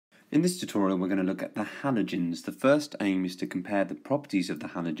In this tutorial we're going to look at the halogens. The first aim is to compare the properties of the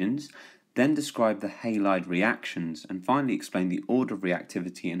halogens, then describe the halide reactions, and finally explain the order of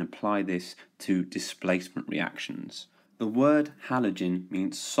reactivity and apply this to displacement reactions. The word halogen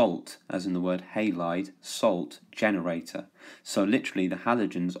means salt, as in the word halide, salt, generator. So literally the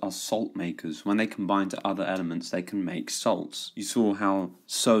halogens are salt makers. When they combine to other elements they can make salts. You saw how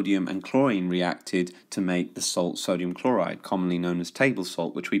sodium and chlorine reacted to make the salt sodium chloride, commonly known as table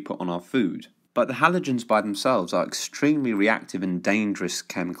salt, which we put on our food. But the halogens by themselves are extremely reactive and dangerous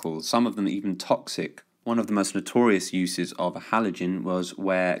chemicals, some of them even toxic. One of the most notorious uses of a halogen was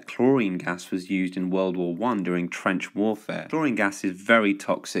where chlorine gas was used in World War I during trench warfare. Chlorine gas is very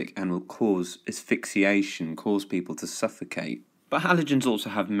toxic and will cause asphyxiation, cause people to suffocate. But halogens also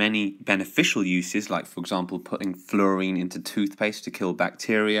have many beneficial uses, like for example putting fluorine into toothpaste to kill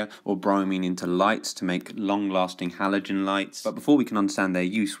bacteria, or bromine into lights to make long-lasting halogen lights. But before we can understand their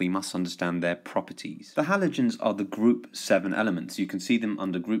use, we must understand their properties. The halogens are the group 7 elements. You can see them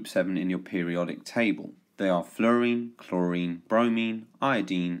under group 7 in your periodic table. They are fluorine, chlorine, bromine,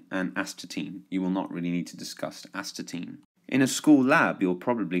 iodine, and astatine. You will not really need to discuss astatine. In a school lab, you'll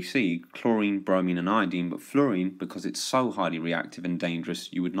probably see chlorine, bromine, and iodine, but fluorine, because it's so highly reactive and dangerous,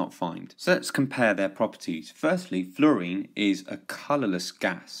 you would not find. So let's compare their properties. Firstly, fluorine is a colourless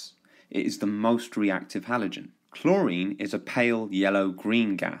gas. It is the most reactive halogen. Chlorine is a pale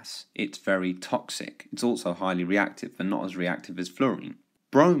yellow-green gas. It's very toxic. It's also highly reactive, but not as reactive as fluorine.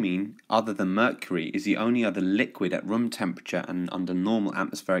 Bromine, other than mercury, is the only other liquid at room temperature and under normal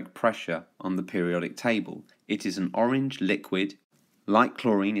atmospheric pressure on the periodic table. It is an orange liquid. Like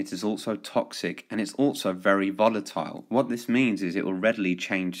chlorine, it is also toxic, and it's also very volatile. What this means is it will readily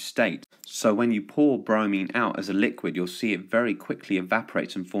change state. So when you pour bromine out as a liquid, you'll see it very quickly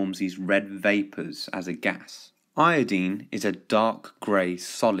evaporates and forms these red vapors as a gas. Iodine is a dark grey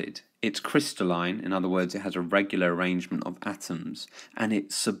solid. It's crystalline, in other words, it has a regular arrangement of atoms, and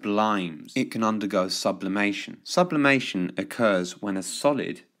it sublimes. It can undergo sublimation. Sublimation occurs when a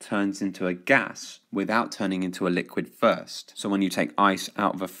solid turns into a gas without turning into a liquid first. So when you take ice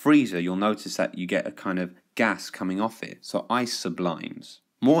out of a freezer, you'll notice that you get a kind of gas coming off it. So ice sublimes.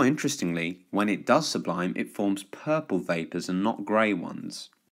 More interestingly, when it does sublime, it forms purple vapors and not grey ones.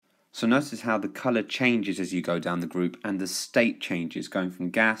 So notice how the colour changes as you go down the group, and the state changes, going from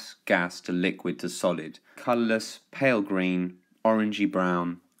gas to liquid to solid. Colourless, pale green, orangey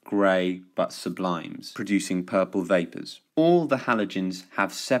brown, grey, but sublimes, producing purple vapours. All the halogens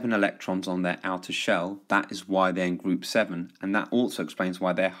have 7 electrons on their outer shell. That is why they're in group 7, and that also explains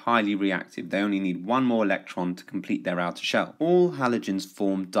why they're highly reactive. They only need 1 more electron to complete their outer shell. All halogens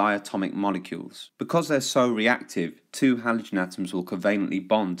form diatomic molecules. Because they're so reactive, 2 halogen atoms will covalently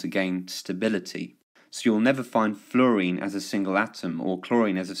bond to gain stability. So you'll never find fluorine as a single atom, or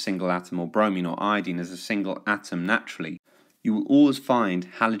chlorine as a single atom, or bromine or iodine as a single atom naturally. You will always find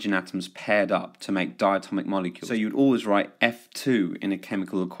halogen atoms paired up to make diatomic molecules. So you'd always write F2 in a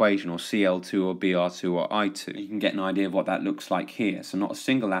chemical equation, or Cl2 or Br2 or I2. You can get an idea of what that looks like here. So not a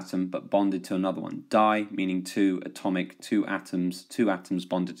single atom, but bonded to another one. Di meaning 2, atomic, 2 atoms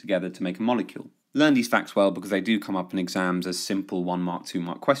bonded together to make a molecule. Learn these facts well because they do come up in exams as simple 1 mark, 2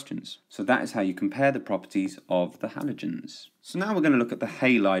 mark questions. So that is how you compare the properties of the halogens. So now we're going to look at the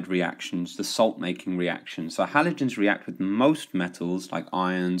halide reactions, the salt-making reactions. So halogens react with most metals like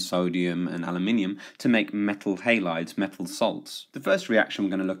iron, sodium and aluminium to make metal halides, metal salts. The first reaction we're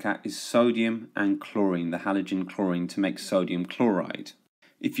going to look at is sodium and chlorine, the halogen chlorine to make sodium chloride.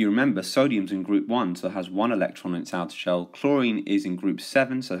 If you remember, sodium's in group 1, so it has 1 electron in its outer shell. Chlorine is in group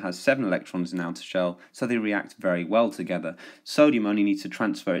 7, so it has 7 electrons in the outer shell, so they react very well together. Sodium only needs to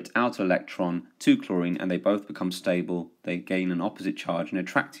transfer its outer electron to chlorine, and they both become stable. They gain an opposite charge and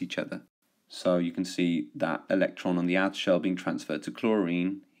attract each other. So you can see that electron on the outer shell being transferred to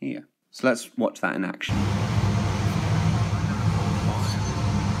chlorine here. So let's watch that in action.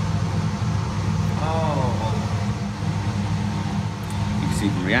 See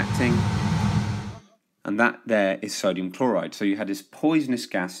them reacting, and that there is sodium chloride. So you had this poisonous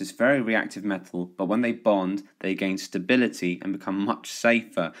gas, this very reactive metal, but when they bond they gain stability and become much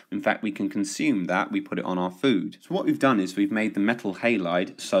safer. In fact, we can consume that, we put it on our food. So what we've done is we've made the metal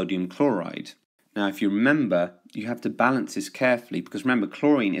halide sodium chloride. Now if you remember, you have to balance this carefully, because remember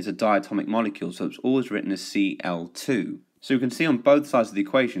chlorine is a diatomic molecule, so it's always written as Cl2. So you can see on both sides of the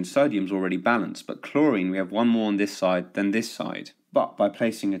equation sodium's already balanced, but chlorine we have 1 more on this side than this side. But by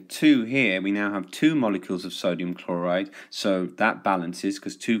placing a 2 here, we now have 2 molecules of sodium chloride, so that balances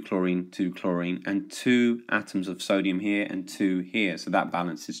because 2 chlorine, and 2 atoms of sodium here and 2 here, so that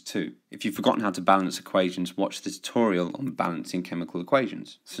balances 2. If you've forgotten how to balance equations, watch the tutorial on balancing chemical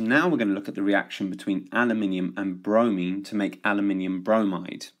equations. So now we're going to look at the reaction between aluminium and bromine to make aluminium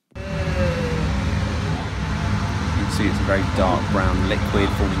bromide. You can see it's a very dark brown liquid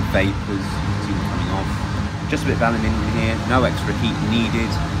forming vapours, you can see them coming off. Just a bit of aluminium here, no extra heat needed,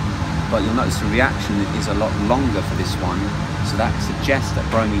 but you'll notice the reaction is a lot longer for this one, so that suggests that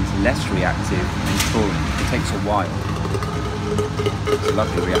bromine's less reactive than chlorine. It takes a while. It's a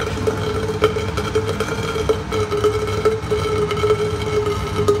lovely reaction.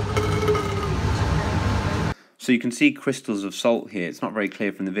 So you can see crystals of salt here. It's not very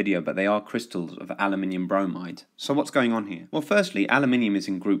clear from the video, but they are crystals of aluminium bromide. So what's going on here? Well, firstly, aluminium is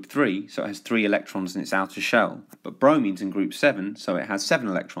in group 3, so it has 3 electrons in its outer shell. But bromine's in group 7, so it has 7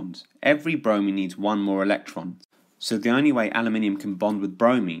 electrons. Every bromine needs 1 more electron. So the only way aluminium can bond with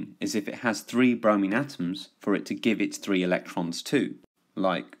bromine is if it has 3 bromine atoms for it to give its 3 electrons too.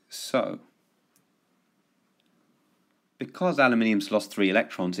 Like so. Because aluminium's lost 3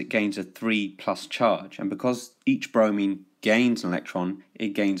 electrons, it gains a 3+ charge, and because each bromine gains an electron,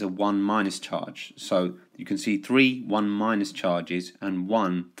 it gains a 1- charge. So you can see 3 1- charges and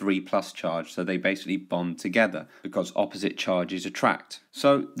 1 3+ charge, so they basically bond together because opposite charges attract.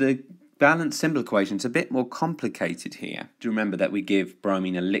 So the balanced symbol equation is a bit more complicated here. Do remember that we give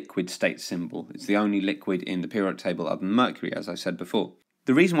bromine a liquid state symbol. It's the only liquid in the periodic table other than mercury, as I said before.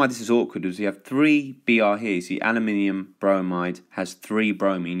 The reason why this is awkward is we have 3 Br here. You see, aluminium bromide has 3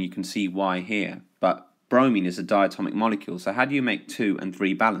 bromine. You can see why here. But bromine is a diatomic molecule, so how do you make 2 and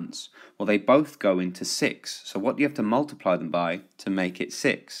 3 balance? Well, they both go into 6. So what do you have to multiply them by to make it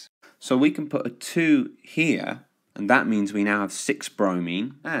 6? So we can put a 2 here, and that means we now have 6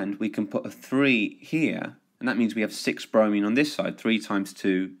 bromine. And we can put a 3 here, and that means we have 6 bromine on this side. 3 times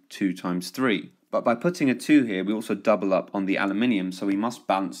 2, 2 times 3. But by putting a 2 here, we also double up on the aluminium, so we must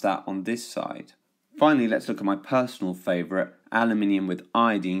balance that on this side. Finally, let's look at my personal favourite, aluminium with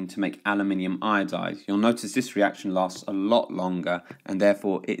iodine to make aluminium iodide. You'll notice this reaction lasts a lot longer, and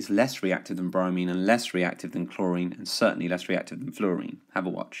therefore it is less reactive than bromine and less reactive than chlorine, and certainly less reactive than fluorine. Have a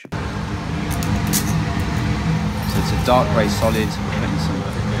watch. So it's a dark grey solid, putting some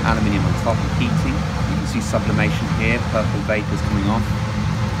aluminium on top and heating. You can see sublimation here, purple vapours coming off.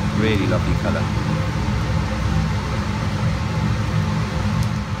 Really lovely colour.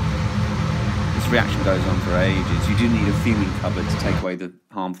 This reaction goes on for ages. You do need a fuming cupboard to take away the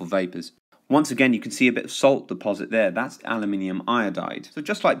harmful vapours. Once again, you can see a bit of salt deposit there. That's aluminium iodide. So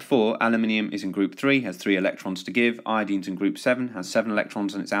just like before, aluminium is in group 3, has 3 electrons to give. Iodine's in group 7, has 7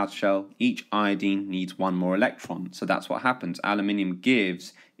 electrons in its outer shell. Each iodine needs 1 more electron. So that's what happens. Aluminium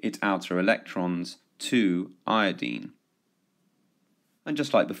gives its outer electrons to iodine. And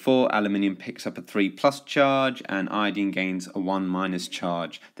just like before, aluminium picks up a 3+ charge and iodine gains a 1-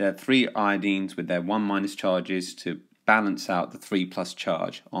 charge. There are 3 iodines with their 1- charges to balance out the 3+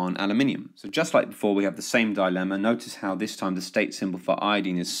 charge on aluminium. So just like before, we have the same dilemma. Notice how this time the state symbol for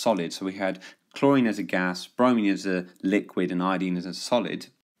iodine is solid. So we had chlorine as a gas, bromine as a liquid, and iodine as a solid.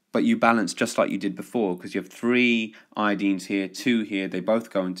 But you balance just like you did before because you have 3 iodines here, 2 here. They both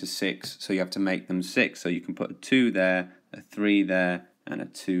go into 6, so you have to make them 6. So you can put a 2 there, a 3 there, and a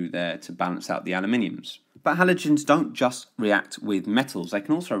 2 there to balance out the aluminiums. But halogens don't just react with metals, they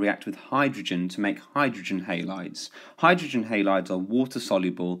can also react with hydrogen to make hydrogen halides. Hydrogen halides are water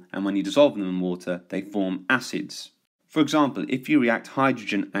soluble, and when you dissolve them in water, they form acids. For example, if you react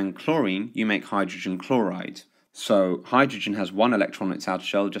hydrogen and chlorine, you make hydrogen chloride. So hydrogen has 1 electron in its outer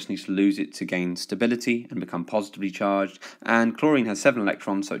shell, just needs to lose it to gain stability and become positively charged, and chlorine has 7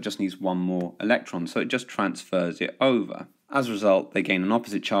 electrons, so it just needs 1 more electron, so it just transfers it over. As a result, they gain an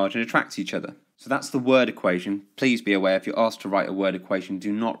opposite charge and attract each other. So that's the word equation. Please be aware, if you're asked to write a word equation,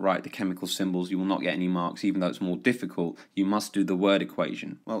 do not write the chemical symbols. You will not get any marks, even though it's more difficult. You must do the word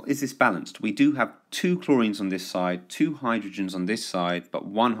equation. Well, is this balanced? We do have 2 chlorines on this side, 2 hydrogens on this side, but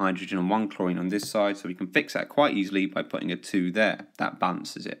 1 hydrogen and 1 chlorine on this side, so we can fix that quite easily by putting a 2 there. That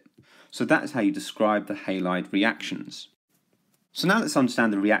balances it. So that is how you describe the halide reactions. So now let's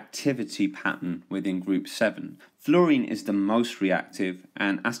understand the reactivity pattern within group 7. Fluorine is the most reactive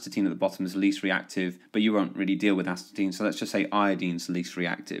and astatine at the bottom is the least reactive, but you won't really deal with astatine, so let's just say iodine is the least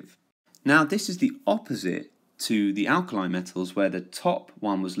reactive. Now this is the opposite to the alkali metals where the top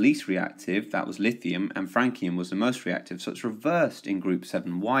one was least reactive, that was lithium, and francium was the most reactive, so it's reversed in group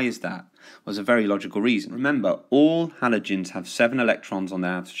 7. Why is that? Well, there's a very logical reason. Remember, all halogens have 7 electrons on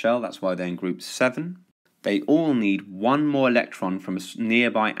their outer shell, that's why they're in group 7. They all need one more electron from a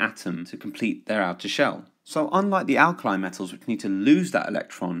nearby atom to complete their outer shell. So unlike the alkali metals, which need to lose that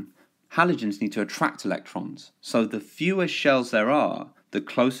electron, halogens need to attract electrons. So the fewer shells there are, the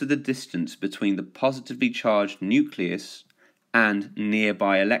closer the distance between the positively charged nucleus and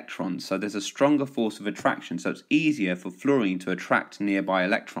nearby electrons. So there's a stronger force of attraction, so it's easier for fluorine to attract nearby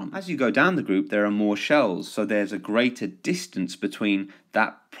electrons. As you go down the group, there are more shells, so there's a greater distance between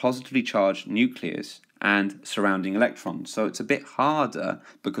that positively charged nucleus and surrounding electrons. So it's a bit harder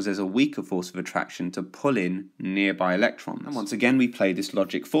because there's a weaker force of attraction to pull in nearby electrons. And once again, we play this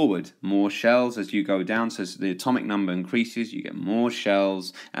logic forward. More shells as you go down, so as the atomic number increases, you get more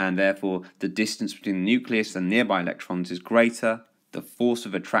shells, and therefore the distance between the nucleus and nearby electrons is greater. The force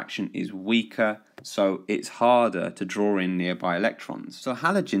of attraction is weaker, so it's harder to draw in nearby electrons. So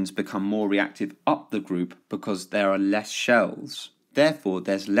halogens become more reactive up the group because there are less shells. Therefore,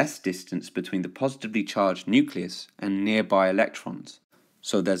 there's less distance between the positively charged nucleus and nearby electrons.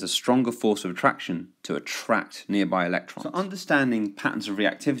 So there's a stronger force of attraction to attract nearby electrons. So understanding patterns of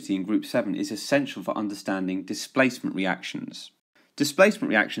reactivity in group 7 is essential for understanding displacement reactions. Displacement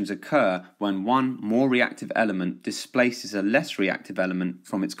reactions occur when one more reactive element displaces a less reactive element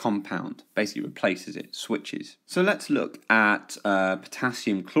from its compound, basically replaces it, switches. So let's look at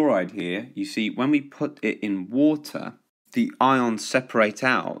potassium chloride here. You see, when we put it in water, the ions separate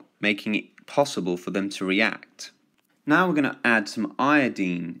out, making it possible for them to react. Now we're going to add some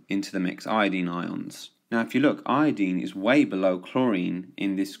iodine into the mix, iodine ions. Now if you look, iodine is way below chlorine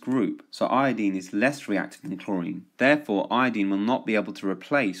in this group, so iodine is less reactive than chlorine. Therefore, iodine will not be able to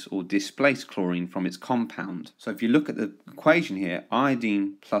replace or displace chlorine from its compound. So if you look at the equation here,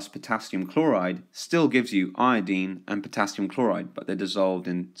 iodine plus potassium chloride still gives you iodine and potassium chloride, but they're dissolved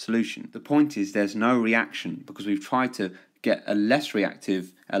in solution. The point is there's no reaction because we've tried to get a less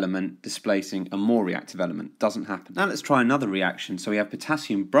reactive element displacing a more reactive element. Doesn't happen. Now let's try another reaction. So we have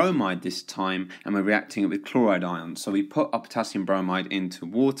potassium bromide this time, and we're reacting it with chloride ions. So we put our potassium bromide into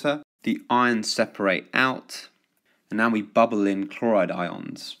water, the ions separate out, and now we bubble in chloride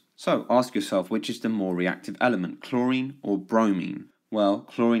ions. So ask yourself, which is the more reactive element, chlorine or bromine? Well,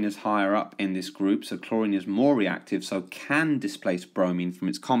 chlorine is higher up in this group, so chlorine is more reactive, so can displace bromine from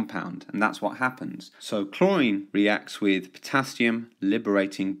its compound, and that's what happens. So chlorine reacts with potassium,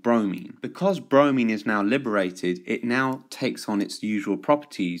 liberating bromine. Because bromine is now liberated, it now takes on its usual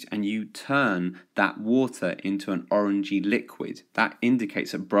properties, and you turn that water into an orangey liquid. That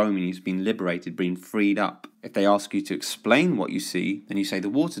indicates that bromine has been liberated, been freed up. If they ask you to explain what you see, then you say the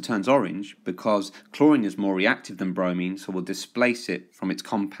water turns orange because chlorine is more reactive than bromine, so we'll displace it from its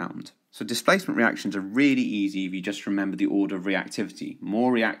compound. So displacement reactions are really easy if you just remember the order of reactivity.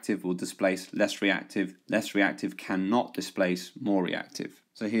 More reactive will displace less reactive cannot displace more reactive.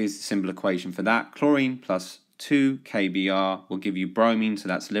 So here's the simple equation for that. Chlorine plus 2 kBr will give you bromine, so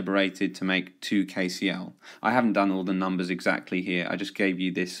that's liberated to make 2 KCl. I haven't done all the numbers exactly here, I just gave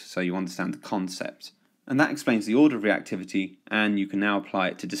you this so you understand the concept. And that explains the order of reactivity, and you can now apply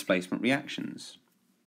it to displacement reactions.